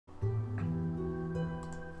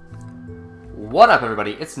What up,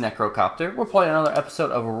 everybody? It's Necrocopter. We're playing another episode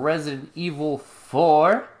of Resident Evil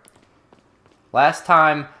 4. Last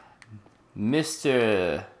time,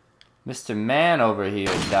 Mr. Man over here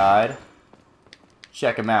died.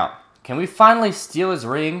 Check him out. Can we finally steal his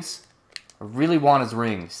rings? I really want his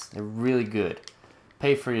rings. They're really good.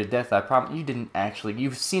 Pay for your death, I promise. You didn't actually.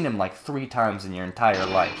 You've seen him like 3 times in your entire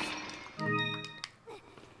life.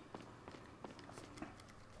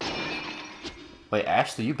 Wait,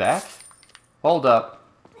 Ashley, you back? Hold up.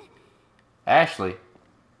 Ashley.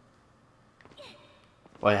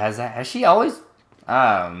 Wait, has she always?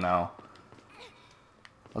 I don't know.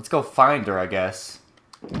 Let's go find her, I guess.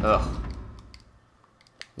 Ugh.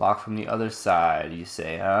 Lock from the other side, you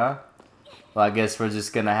say, huh? Well, I guess we're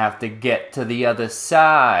just gonna have to get to the other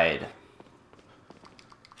side.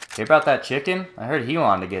 Hear about that chicken? I heard he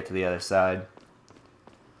wanted to get to the other side.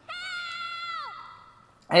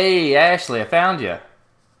 Hey, Ashley, I found you.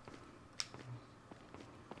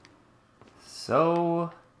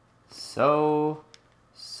 So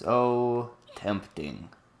tempting.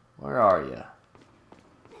 Where are you?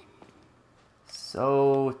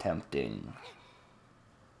 So tempting.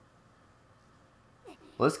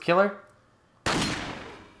 Let's kill her.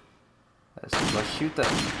 Let's shoot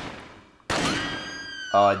them.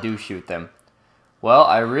 Oh, I do shoot them. Well,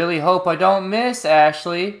 I really hope I don't miss,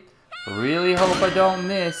 Ashley. Really hope I don't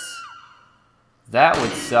miss. That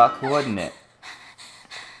would suck, wouldn't it?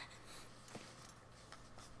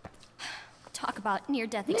 Talk about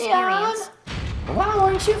near-death experience. Why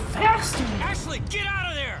aren't you faster? Ashley, get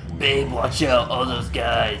out of there! Babe, watch out. Oh, those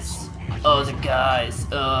guys. Oh, the guys.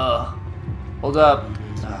 Hold up.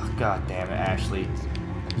 Oh, god damn it, Ashley.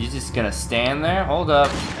 You just gonna stand there? Hold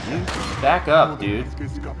up. Back up, dude.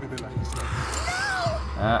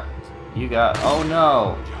 You got... Oh,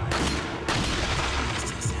 no.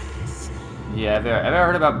 Yeah, have you ever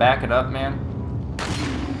heard about backing up, man?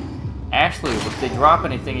 Ashley, if they drop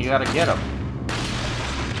anything, you gotta get them.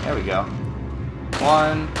 There we go.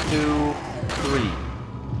 1, 2, 3.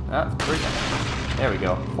 3. There we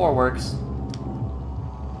go. 4 works.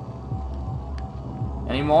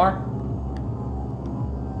 Any more?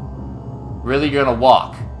 Really, you're gonna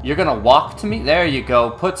walk? You're gonna walk to me? There you go.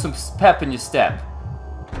 Put some pep in your step.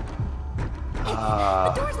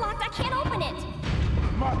 The door's locked. I can't open it.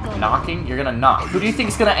 Knocking? You're gonna knock. Who do you think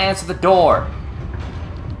is gonna answer the door?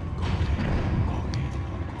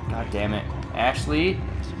 God damn it. Ashley?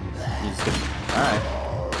 Alright.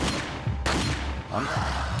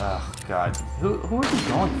 Oh, God. Who are you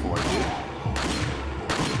going for, dude?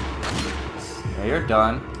 Yeah, you're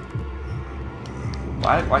done.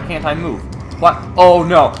 Why can't I move? What? Oh,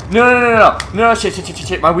 no. No,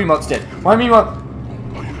 shit. My Wiimote's dead. My Wiimote...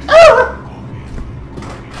 Ah!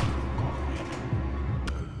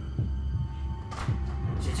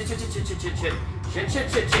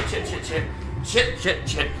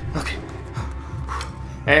 Shit. Okay.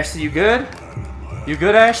 Ashley, you good? You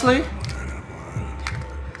good, Ashley?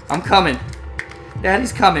 I'm coming.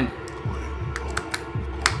 Daddy's coming.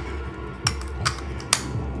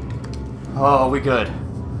 Oh, we good.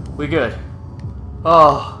 We good.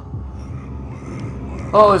 Oh,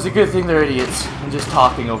 it's a good thing they're idiots. I'm just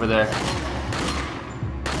talking over there.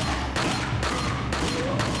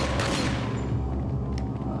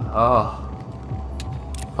 Oh,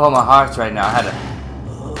 my heart's right now. I had to...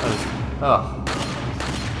 Oh.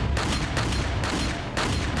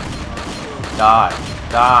 Die.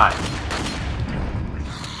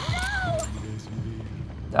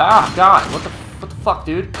 Ah, God. What the fuck,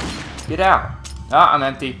 dude? Get out. Ah, I'm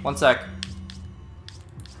empty. 1 sec.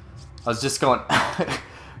 I was just going...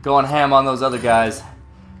 going ham on those other guys.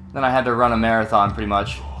 Then I had to run a marathon, pretty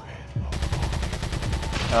much.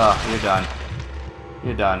 Oh, you're done.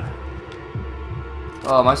 You're done.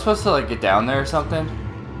 Oh, am I supposed to, like, get down there or something?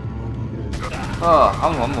 Oh,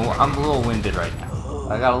 I'm a little winded right now.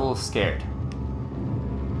 I got a little scared.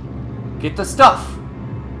 Get the stuff!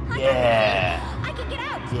 Yeah! I can get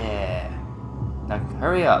out! Yeah. Now,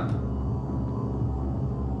 hurry up.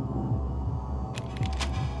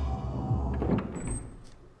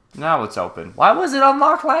 Now it's open. Why was it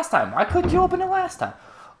unlocked last time? Why couldn't you open it last time?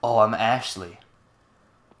 Oh, I'm Ashley.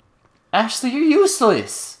 Ashley, you're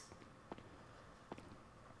useless!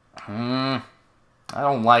 I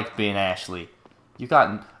don't like being Ashley. You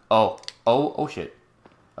got... Oh, shit.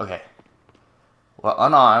 Okay. Well,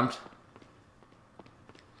 unarmed.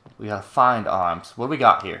 We gotta find arms. What do we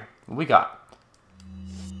got here? What we got?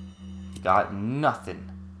 Got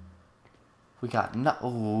nothing. We got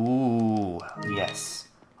ooh, yes.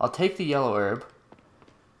 I'll take the yellow herb.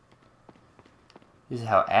 This is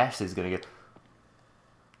how Ashley's gonna get...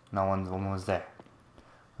 No one was there.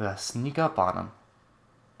 We gotta sneak up on him.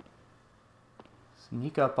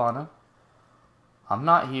 Sneak up on him. I'm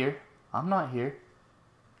not here. I'm not here.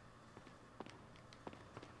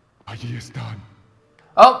 Allí están.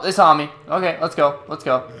 Oh, they saw me. Okay, let's go. Let's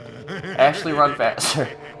go. Ashley, run faster.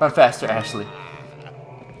 Run faster, Ashley.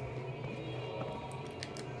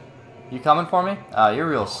 You coming for me? You're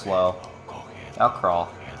real slow. I'll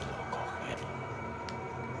crawl.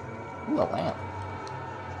 Ooh, a lamp.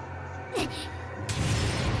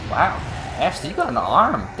 Wow. Ashley, you got an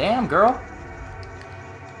arm. Damn, girl.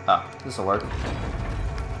 Oh, this'll work.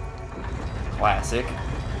 Classic.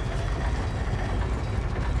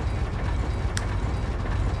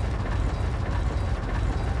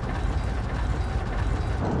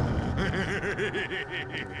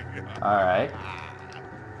 Alright.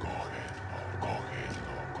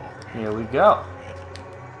 Here we go.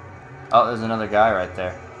 Oh, there's another guy right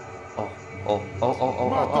there. Oh.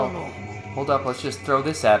 Hold up, let's just throw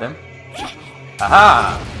this at him.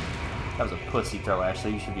 Aha! That was a pussy throw,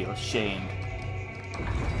 Ashley. You should be ashamed.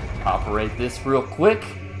 Operate this real quick.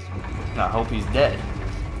 I hope he's dead.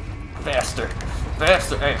 Faster.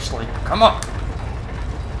 Faster, Ashley. Come on.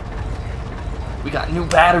 We got new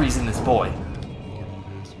batteries in this boy.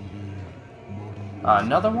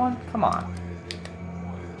 Another one? Come on.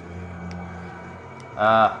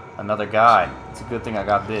 Another guy. It's a good thing I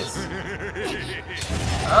got this.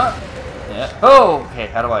 Yeah. Oh, okay,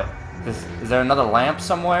 how do I... Is there another lamp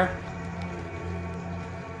somewhere?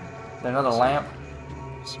 Is there another lamp?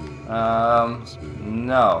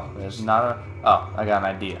 No. There's not a... Oh, I got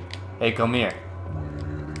an idea. Hey, come here.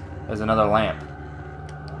 There's another lamp.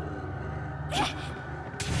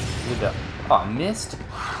 Oh, I missed?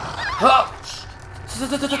 Oh!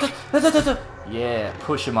 Yeah,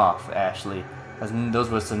 push him off, Ashley. Those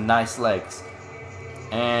were some nice legs.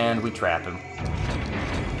 And we trap him.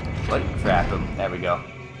 What? Trap him. There we go.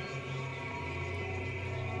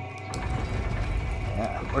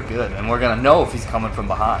 Yeah, we're good. And we're gonna know if he's coming from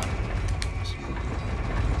behind.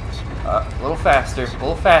 A little faster. A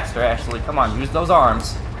little faster, Ashley. Come on, use those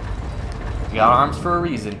arms. You got arms for a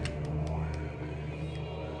reason.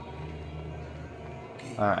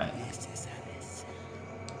 Alright. Is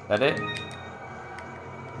that it?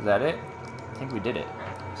 Is that it? I think we did it.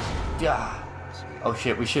 Yeah. Oh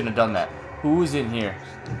shit, we shouldn't have done that. Who's in here?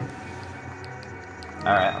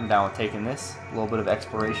 Alright, I'm down with taking this. A little bit of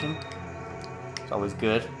exploration. It's always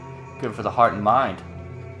good. Good for the heart and mind.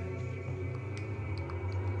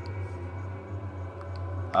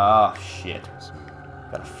 Oh shit.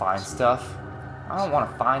 Gotta find stuff. I don't want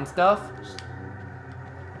to find stuff.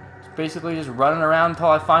 It's basically just running around until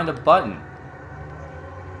I find a button.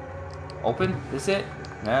 Open? This it?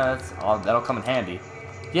 Yeah, that'll come in handy.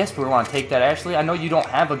 Yes, we want to take that, Ashley. I know you don't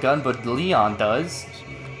have a gun, but Leon does.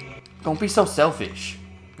 Don't be so selfish.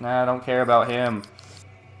 Nah, I don't care about him.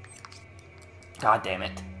 God damn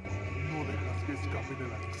it.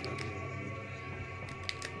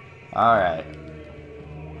 Alright.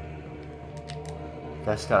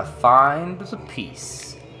 Just gotta find the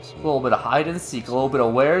piece. A little bit of hide and seek, a little bit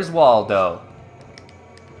of where's Waldo.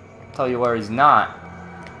 Tell you where he's not.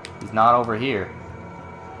 He's not over here.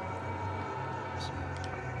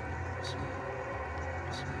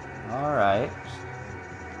 Alright.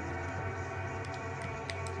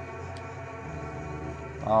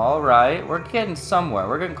 Alright, we're getting somewhere.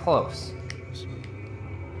 We're getting close.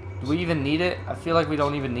 Do we even need it? I feel like we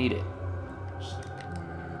don't even need it.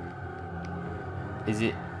 Is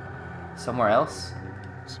it somewhere else?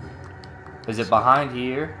 Is it behind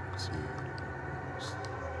here?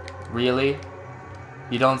 Really?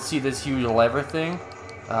 You don't see this huge lever thing?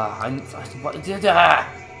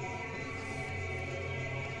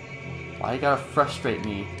 Why you gotta frustrate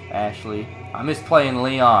me, Ashley? I miss playing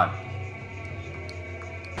Leon.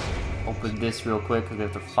 Open this real quick because we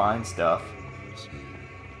have to find stuff.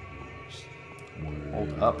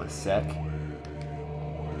 Hold up a sec.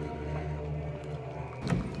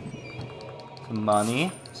 Some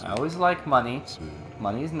money. I always like money.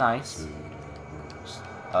 Money's nice.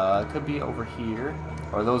 It could be over here.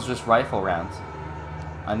 Or are those just rifle rounds?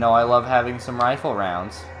 I know I love having some rifle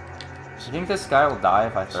rounds. Do you think this guy will die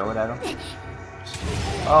if I throw it at him?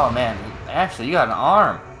 Oh man, Ashley, you got an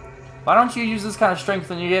arm. Why don't you use this kind of strength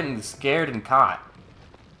when you're getting scared and caught?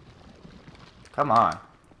 Come on.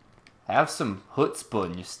 Have some chutzpah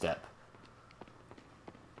in your step.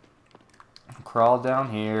 Crawl down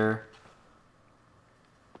here.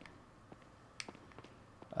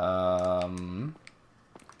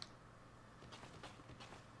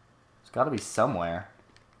 It's got to be somewhere.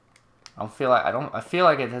 I feel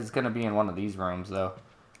like it is gonna be in one of these rooms though.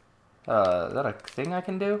 Is that a thing I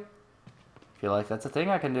can do? feel like that's a thing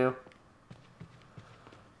I can do.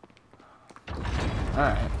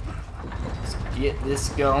 Alright. Let's get this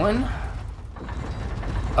going.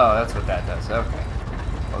 Oh, that's what that does. Okay.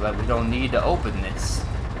 Well, then we don't need to open this.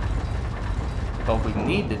 What we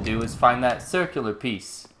need to do is find that circular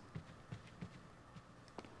piece.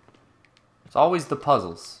 It's always the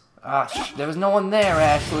puzzles. Ah, there was no one there,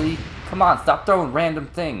 Ashley. Come on, stop throwing random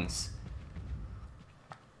things.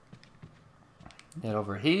 Get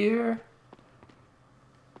over here.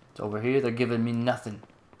 It's over here. They're giving me nothing.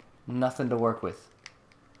 Nothing to work with.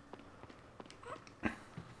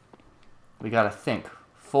 We gotta think.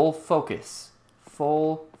 Full focus.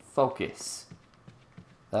 Full focus.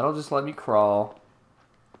 That'll just let me crawl.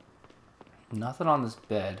 Nothing on this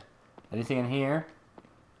bed. Anything in here?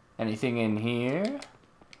 Anything in here?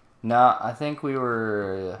 No, I think we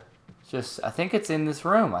were just... I think it's in this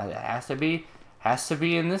room. It has to be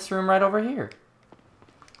in this room right over here.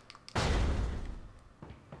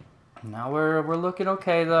 Now we're looking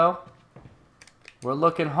okay, though. We're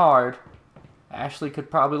looking hard. Ashley could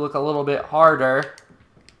probably look a little bit harder.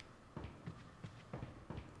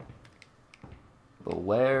 But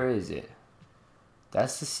where is it?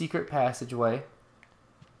 That's the secret passageway.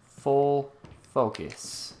 Full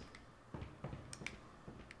focus.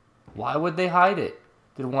 Why would they hide it?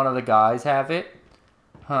 Did one of the guys have it?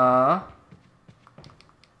 Huh?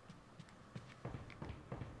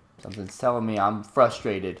 Something's telling me I'm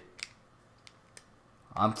frustrated.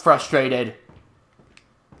 I'm frustrated.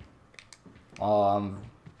 Oh, I'm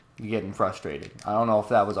getting frustrated. I don't know if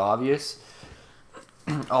that was obvious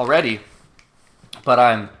already, but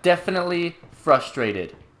I'm definitely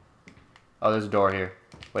frustrated. Oh, there's a door here.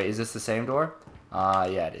 Wait, is this the same door?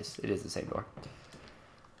 Yeah, it is. It is the same door.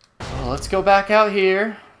 Well, let's go back out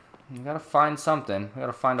here. We gotta find something. We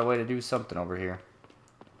gotta find a way to do something over here.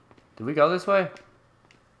 Did we go this way?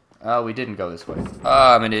 Oh, we didn't go this way.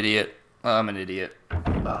 Oh, I'm an idiot. I'm an idiot.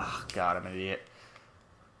 Oh, God, I'm an idiot.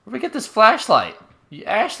 Where'd we get this flashlight?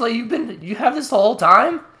 Ashley, you have this the whole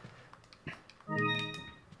time?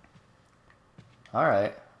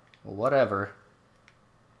 Alright. Well, whatever.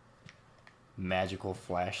 Magical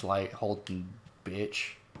flashlight holding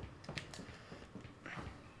bitch.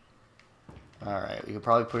 Alright, we could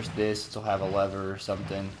probably push this. It'll have a lever or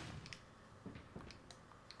something.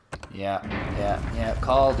 Yeah,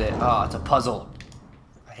 called it. Oh, it's a puzzle.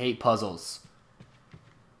 I hate puzzles.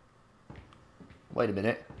 Wait a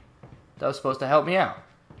minute. That was supposed to help me out.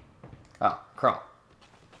 Oh, crawl.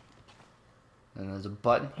 And there's a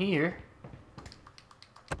button here.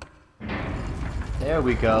 There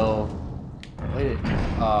we go. Wait.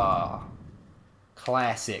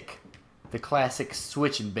 Classic. The classic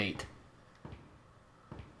switch and bait.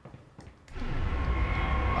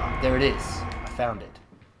 There it is. I found it.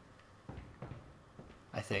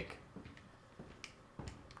 I think.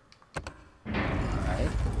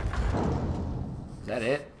 Alright. Is that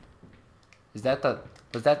it? Was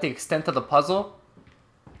that the extent of the puzzle?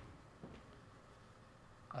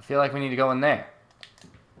 I feel like we need to go in there.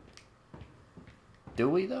 Do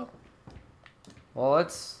we though? Well,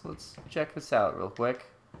 let's check this out real quick.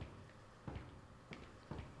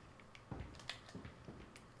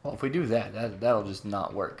 Well, if we do that'll just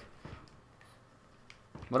not work.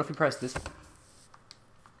 What if we press this?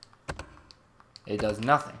 It does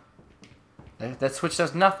nothing. That switch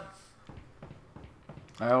does nothing.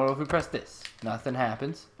 Alright, what if we press this? Nothing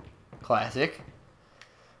happens. Classic.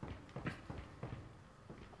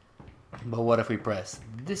 But what if we press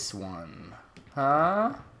this one?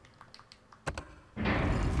 Huh?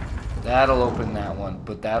 That'll open that one,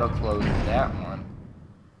 but that'll close that one.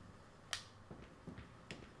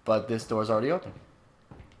 But this door's already open.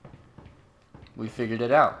 We figured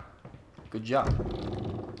it out. Good job.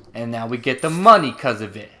 And now we get the money because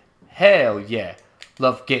of it. Hell yeah.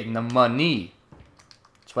 Love getting the money.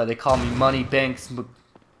 That's why they call me Moneybanks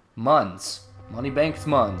Muns. Moneybanks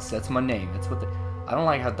Muns. That's my name. That's what I don't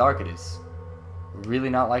like how dark it is. Really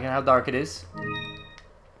not liking how dark it is.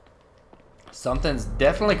 Something's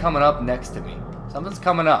definitely coming up next to me. Something's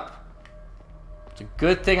coming up. It's a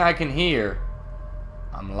good thing I can hear.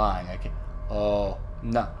 I'm lying. I can. Oh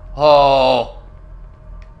no. Oh.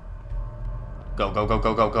 Go go go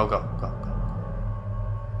go go go go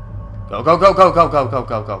go go go go go go go go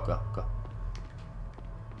go go go go.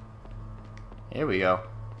 Here we go.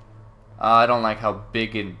 I don't like how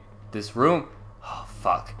big in this room. Oh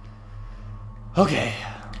fuck. Okay,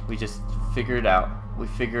 we just figured it out. We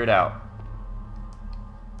figured it out.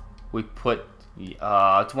 We put.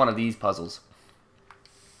 It's one of these puzzles.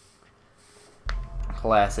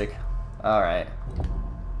 Classic. All right.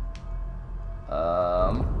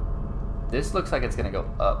 This looks like it's gonna go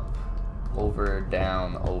up. over,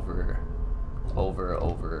 down, over,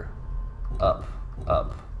 over, up,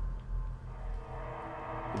 up.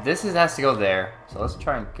 This has to go there, so let's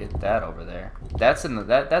try and get that over there. That's in the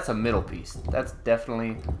that's a middle piece. That's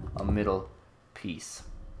definitely a middle piece.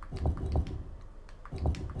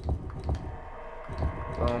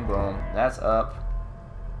 Boom, boom. That's up.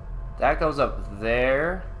 That goes up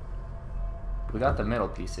there. We got the middle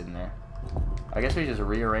piece in there. I guess we just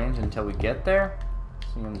rearrange until we get there.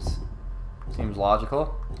 Seems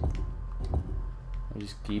logical. We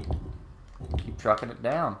just keep trucking it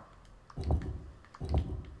down.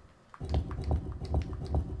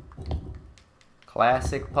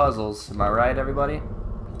 Classic puzzles, am I right, everybody?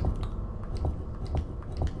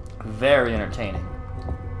 Very entertaining.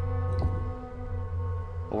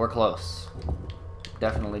 But we're close.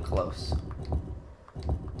 Definitely close.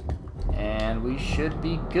 And we should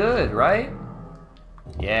be good, right?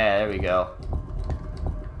 Yeah, there we go.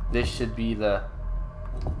 This should be the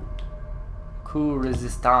coup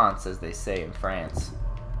resistance, as they say in France.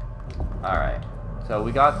 Alright. So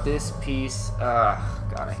we got this piece. God,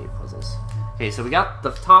 I hate puzzles. Okay, so we got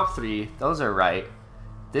the top three. Those are right.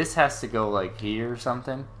 This has to go like here or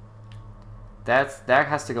something. That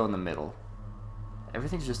has to go in the middle.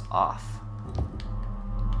 Everything's just off.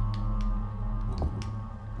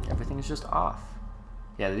 Everything's just off.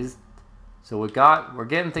 Yeah, these. So we're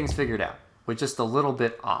getting things figured out. We're just a little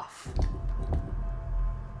bit off.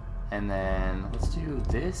 And then let's do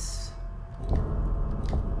this.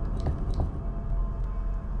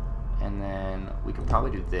 And then we could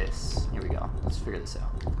probably do this. Here we go. Let's figure this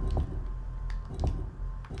out.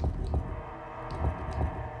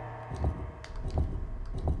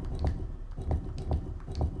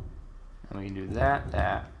 And we can do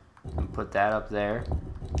that, and put that up there.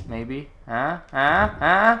 Maybe. Yeah?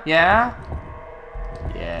 Yeah.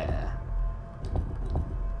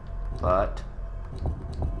 But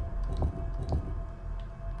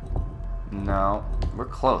no. We're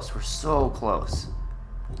close. We're so close.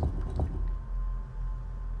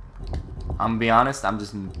 I'm gonna be honest, I'm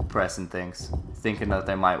just pressing things, thinking that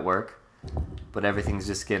they might work, but everything's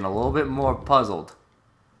just getting a little bit more puzzled.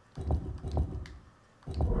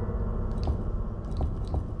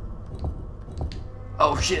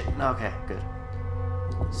 Oh shit, okay, good.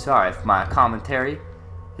 Sorry if my commentary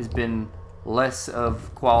has been less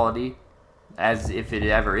of quality, as if it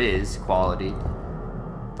ever is quality,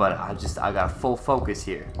 but I got full focus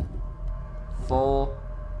here. Full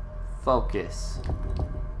focus.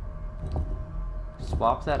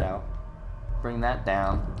 Swap that out. Bring that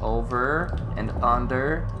down. Over and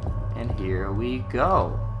under. And here we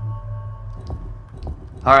go.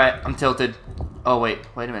 Alright, I'm tilted. Oh, wait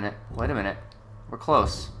a minute. Wait a minute. We're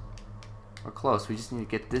close. We're close. We just need to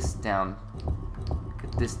get this down.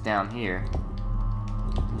 Get this down here.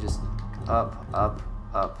 And just up, up,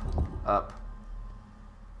 up, up.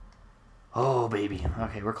 Oh, baby.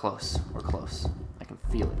 Okay, we're close. We're close. I can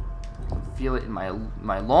feel it. I can feel it in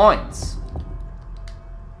my loins.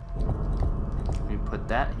 We put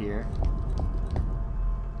that here.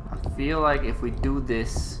 I feel like if we do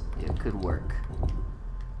this, it could work.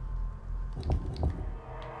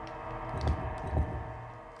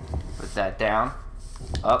 Put that down.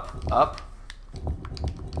 Up, up.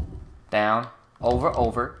 Down. Over,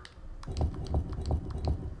 over.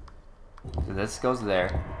 So this goes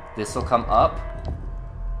there. This will come up.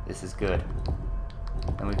 This is good.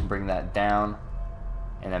 Then we can bring that down.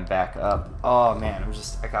 And then back up. Oh man,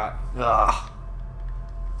 ugh.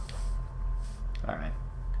 Alright.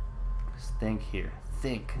 Just think here.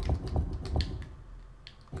 Think.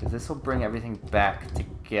 Because this will bring everything back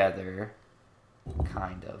together.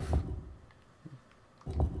 Kind of.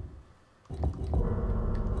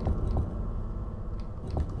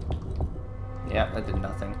 Yeah, that did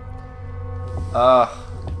nothing.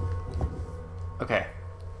 Okay.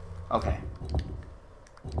 Okay.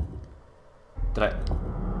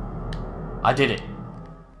 I did it.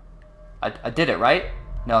 I did it, right?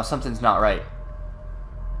 No, something's not right.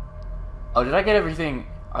 Oh, did I get everything?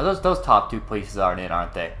 Are those top two pieces aren't it,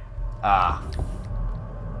 aren't they? Ah.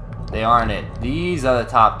 They aren't it. These are the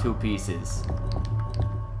top two pieces.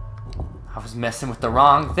 I was messing with the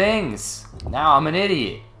wrong things. Now I'm an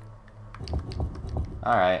idiot.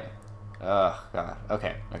 Alright. Oh god.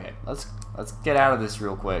 Okay, okay. Let's get out of this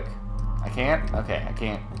real quick. I can't? Okay, I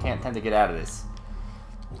can't tend to get out of this.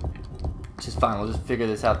 Which is fine, we'll just figure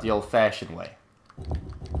this out the old-fashioned way.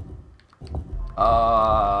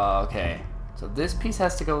 Okay. So this piece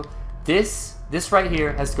has to go... This right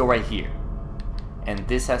here has to go right here. And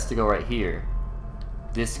this has to go right here.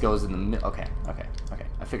 This goes in the middle. Okay, okay, okay.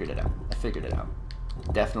 I figured it out. I figured it out.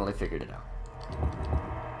 Definitely figured it out.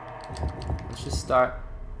 let's just start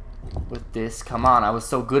with this. Come on, I was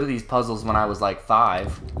so good at these puzzles when I was like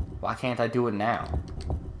 5. Why can't I do it now?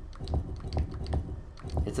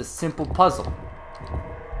 It's a simple puzzle.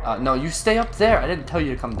 No, you stay up there. I didn't tell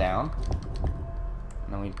you to come down.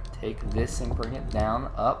 And then we take this and bring it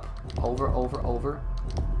down, up, over, over, over.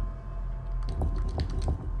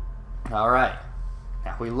 Alright.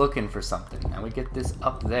 Now we're looking for something. Now we get this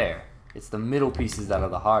up there. It's the middle pieces that are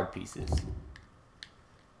the hard pieces.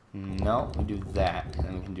 No, we do that. And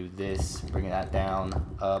then we can do this. Bring that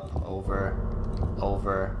down, up, over,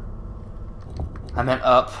 over. I meant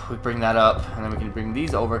up. We bring that up. And then we can bring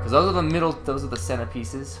these over. Because those are the middle, those are the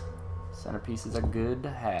centerpieces. Centerpieces are good to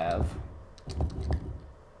have.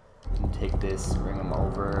 And take this, bring them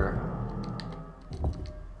over.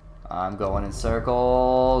 I'm going in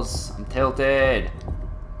circles. I'm tilted.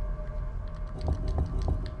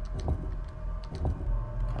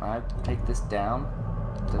 Can I take this down?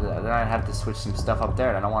 Then I'd have to switch some stuff up there,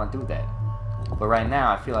 and I don't want to do that. But right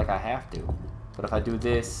now, I feel like I have to. But if I do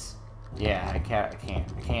this, yeah, I can't.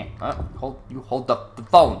 Hold the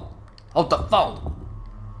phone. Hold the phone.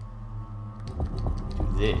 Do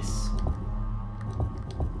this.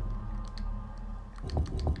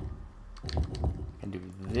 And do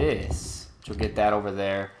this, which will get that over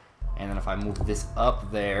there. And then if I move this up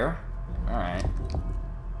there, all right.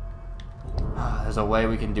 There's a way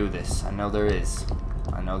we can do this. I know there is.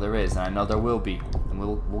 I know there is, and I know there will be, and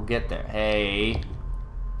we'll get there. Hey,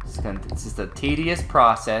 it's just a tedious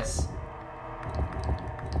process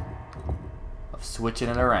of switching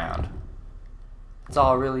it around. That's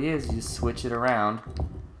all it really is. You just switch it around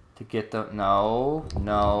to get the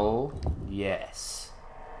no, yes,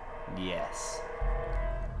 yes.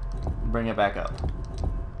 Bring it back up.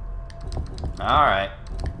 All right,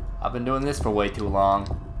 I've been doing this for way too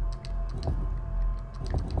long.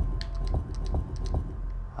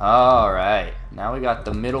 Alright, now we got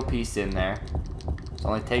the middle piece in there. It's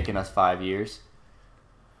only taken us 5 years.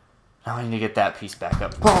 Now we need to get that piece back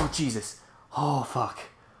up. Oh, Jesus. Oh, fuck.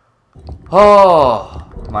 Oh,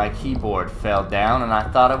 my keyboard fell down and I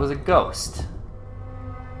thought it was a ghost.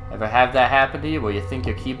 Ever have that happen to you where you think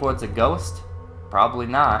your keyboard's a ghost? Probably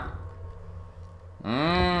not.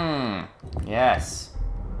 Yes.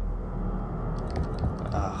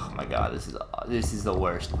 Oh my god, this is the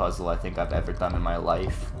worst puzzle I think I've ever done in my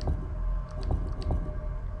life.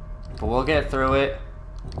 But we'll get through it.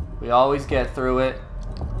 We always get through it.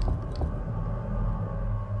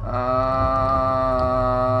 I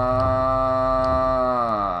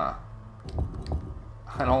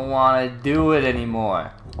don't want to do it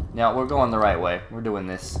anymore. No, we're going the right way. We're doing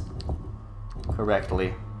this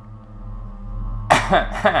correctly.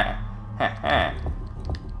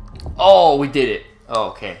 Oh, we did it.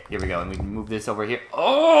 Oh, okay, here we go. And we can move this over here.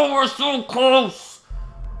 Oh, we're so close!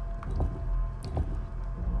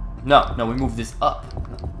 No, we move this up.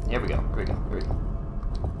 Here we go, here we go, here we go.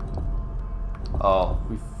 Oh,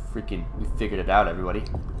 we figured it out, everybody.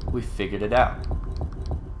 We figured it out.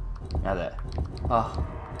 Now that.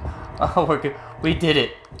 Oh, we're good. We did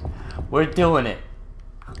it. We're doing it.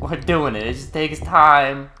 We're doing it. It just takes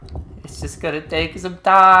time. It's just gonna take some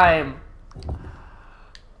time.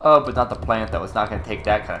 Oh, but not the plant, though. It's not going to take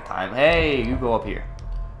that kind of time. Hey, you go up here.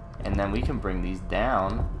 And then we can bring these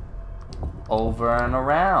down over and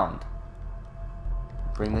around.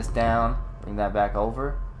 Bring this down. Bring that back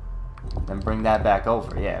over. Then bring that back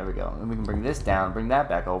over. Yeah, there we go. And we can bring this down. Bring that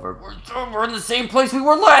back over. We're in the same place we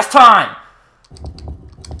were last time!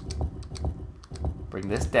 Bring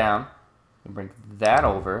this down. And bring that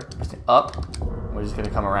over. Up. We're just going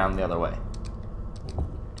to come around the other way.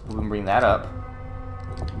 We can bring that up.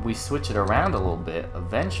 We switch it around a little bit,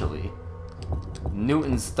 eventually.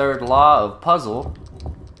 Newton's third law of puzzle.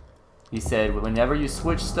 He said, whenever you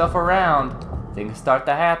switch stuff around, things start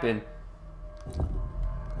to happen.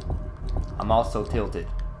 I'm also tilted.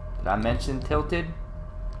 Did I mention tilted?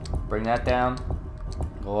 Bring that down.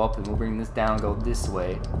 Go up, and we'll bring this down and go this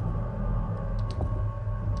way.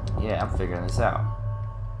 Yeah, I'm figuring this out.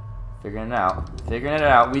 Figuring it out. Figuring it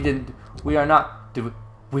out. We did it.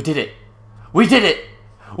 We did it!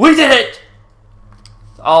 We did it!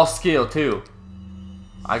 It's all skill, too.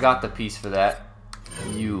 I got the piece for that.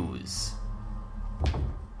 Use.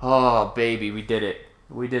 Oh, baby, we did it.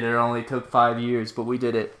 We did it. It only took 5 years, but we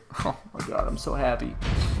did it. Oh, my God, I'm so happy.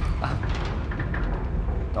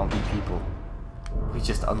 Don't be people. We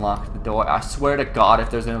just unlocked the door. I swear to God, if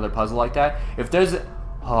there's another puzzle like that, if there's a...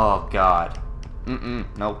 Oh, God.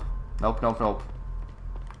 Nope. Nope.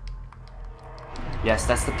 Yes,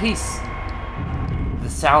 that's the piece. The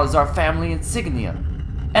Salazar family insignia.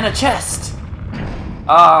 And a chest!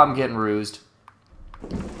 Ah, I'm getting rused.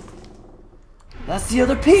 That's the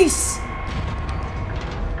other piece!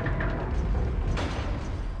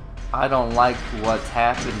 I don't like what's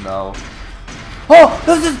happened though. Oh!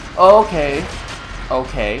 This is... Okay.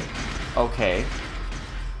 Okay. Okay.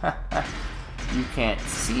 You can't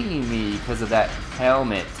see me because of that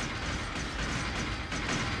helmet.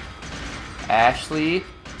 Ashley?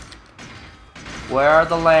 Where are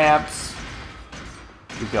the lamps?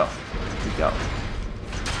 We go. We go.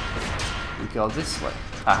 We go this way.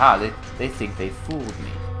 Haha, they think they fooled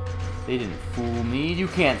me. They didn't fool me. You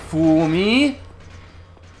can't fool me!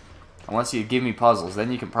 Unless you give me puzzles,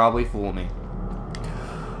 then you can probably fool me.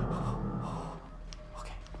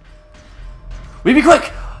 Okay. We be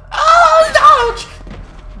quick! Oh, dodge!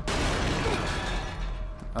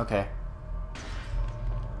 Okay.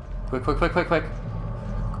 Quick, quick, quick, quick, quick.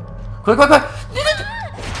 Quick, quick, quick!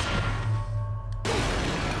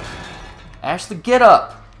 Ashley, get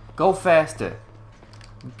up! Go faster.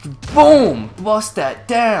 Boom! Bust that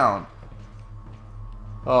down!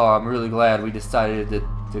 Oh, I'm really glad we decided to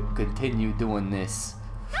continue doing this.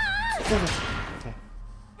 Okay.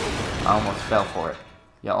 I almost fell for it.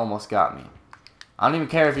 You almost got me. I don't even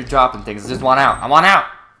care if you're dropping things. I just want out. I want out!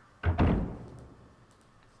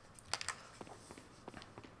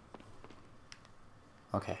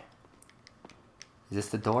 Okay. Is this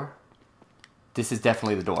the door? This is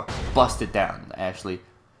definitely the door. Bust it down, Ashley.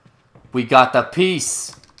 We got the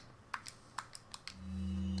piece!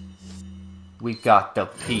 We got the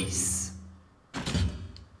piece.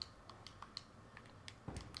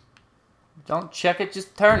 Don't check it,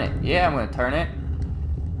 just turn it. Yeah, I'm gonna turn it.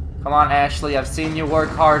 Come on, Ashley, I've seen you work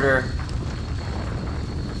harder.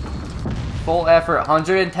 Full effort,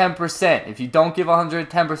 110%. If you don't give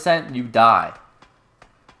 110%, you die.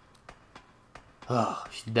 Ugh,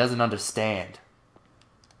 she doesn't understand.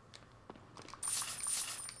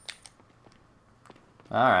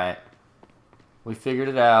 Alright. We figured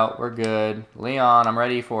it out. We're good. Leon, I'm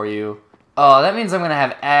ready for you. Oh, that means I'm gonna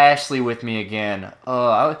have Ashley with me again.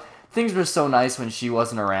 Things were so nice when she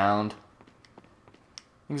wasn't around.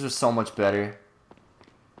 Things were so much better.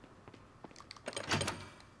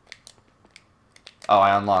 Oh,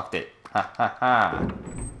 I unlocked it. Ha ha ha.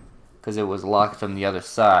 Because it was locked from the other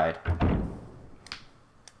side.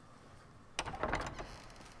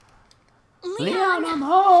 Leon, I'm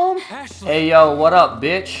home. Ashley. Hey, yo, what up,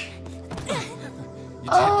 bitch?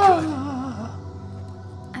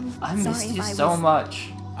 I missed you so much.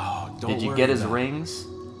 Oh, don't Did you worry get his about it. rings?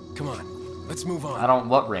 Come on, let's move on. I don't.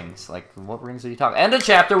 What rings? Like, what rings are you talking? End of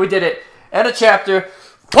chapter. We did it. End of chapter.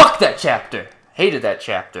 Fuck that chapter. Hated that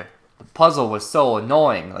chapter. The puzzle was so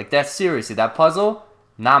annoying. Like, that's seriously, that puzzle,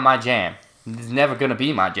 not my jam. It's never gonna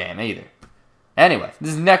be my jam either. Anyway,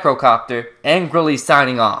 this is Necrocopter, angrily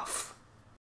signing off.